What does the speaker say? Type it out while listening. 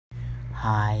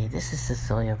Hi, this is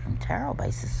Cecilia from Tarot by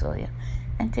Cecilia,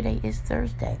 and today is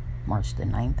Thursday, March the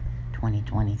 9th,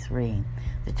 2023.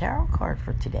 The tarot card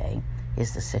for today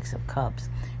is the Six of Cups,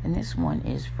 and this one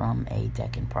is from a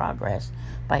deck in progress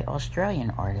by Australian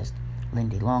artist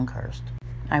Lindy Longhurst.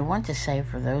 I want to say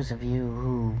for those of you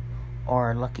who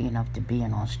are lucky enough to be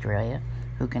in Australia,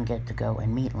 who can get to go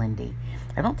and meet Lindy,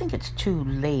 I don't think it's too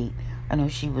late. I know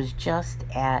she was just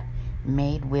at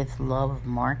Made with Love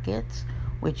Markets,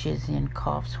 which is in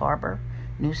Coffs Harbour,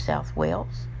 New South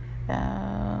Wales.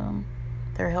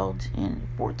 They're held in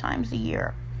 4 times a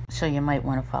year. So you might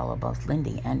want to follow both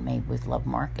Lindy and Made with Love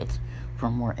Markets for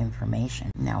more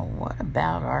information. Now, what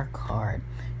about our card?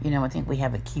 I think we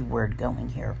have a keyword going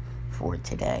here for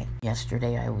today.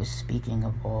 Yesterday, I was speaking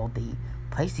of all the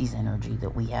Pisces energy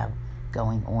that we have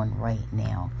going on right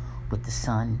now with the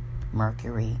Sun,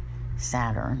 Mercury,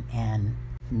 Saturn, and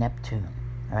Neptune,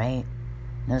 right?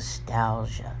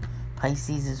 Nostalgia.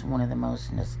 Pisces is one of the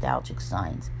most nostalgic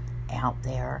signs out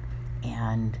there,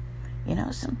 and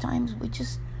sometimes we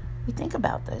think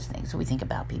about those things. We think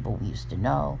about people we used to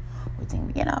know. We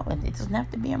think, it doesn't have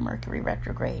to be a Mercury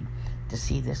retrograde to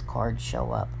see this card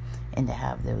show up and to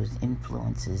have those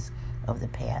influences of the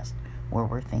past where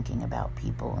we're thinking about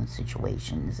people and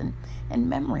situations and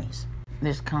memories.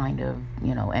 This kind of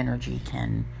energy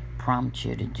can prompt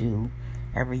you to do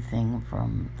everything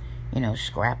from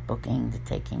scrapbooking to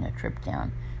taking a trip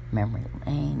down memory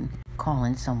lane,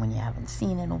 calling someone you haven't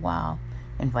seen in a while,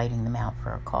 inviting them out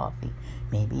for a coffee,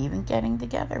 maybe even getting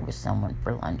together with someone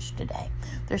for lunch today.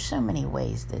 There's so many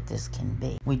ways that this can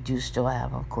be. We do still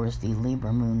have, of course, the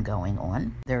Libra moon going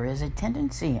on. There is a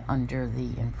tendency under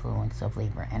the influence of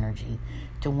Libra energy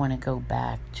to want to go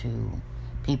back to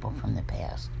people from the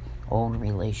past, old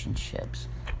relationships.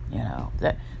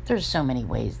 That there's so many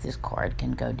ways this card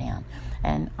can go down.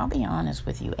 And I'll be honest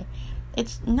with you,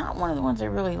 it's not one of the ones I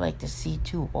really like to see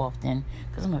too often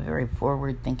because I'm a very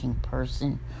forward-thinking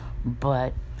person.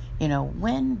 But,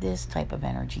 when this type of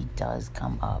energy does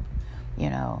come up,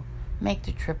 make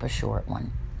the trip a short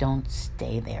one. Don't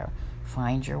stay there.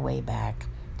 Find your way back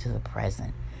to the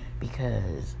present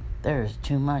because there's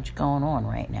too much going on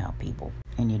right now, people.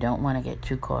 And you don't want to get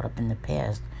too caught up in the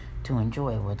past to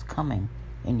enjoy what's coming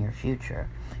in your future.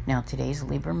 Now, today's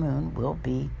Libra moon will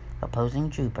be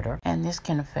opposing Jupiter, and this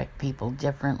can affect people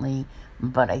differently,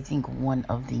 but I think one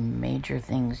of the major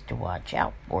things to watch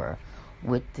out for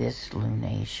with this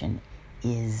lunation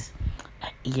is,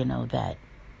 that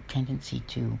tendency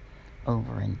to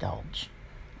overindulge.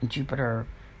 Jupiter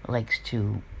likes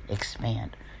to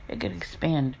expand. It could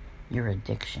expand your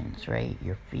addictions, right?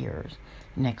 Your fears.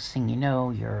 Next thing you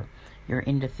know, you're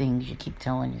into things you keep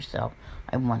telling yourself,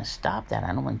 I want to stop that.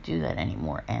 I don't want to do that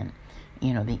anymore. And,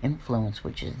 the influence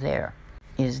which is there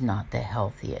is not the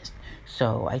healthiest.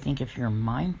 So I think if you're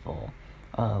mindful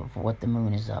of what the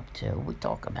moon is up to, we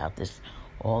talk about this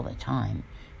all the time,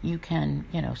 you can,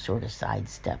 sort of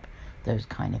sidestep those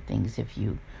kind of things if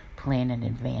you plan in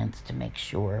advance to make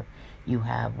sure you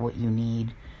have what you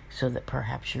need so that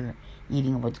perhaps you're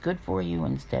eating what's good for you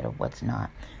instead of what's not,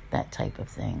 that type of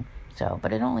thing. So,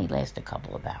 but it only lasts a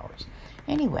couple of hours.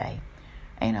 Anyway,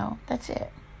 that's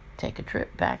it. Take a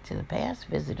trip back to the past,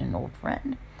 visit an old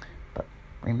friend. But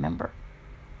remember,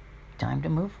 time to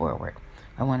move forward.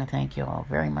 I want to thank you all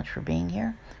very much for being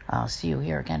here. I'll see you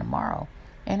here again tomorrow.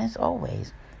 And as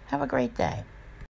always, have a great day.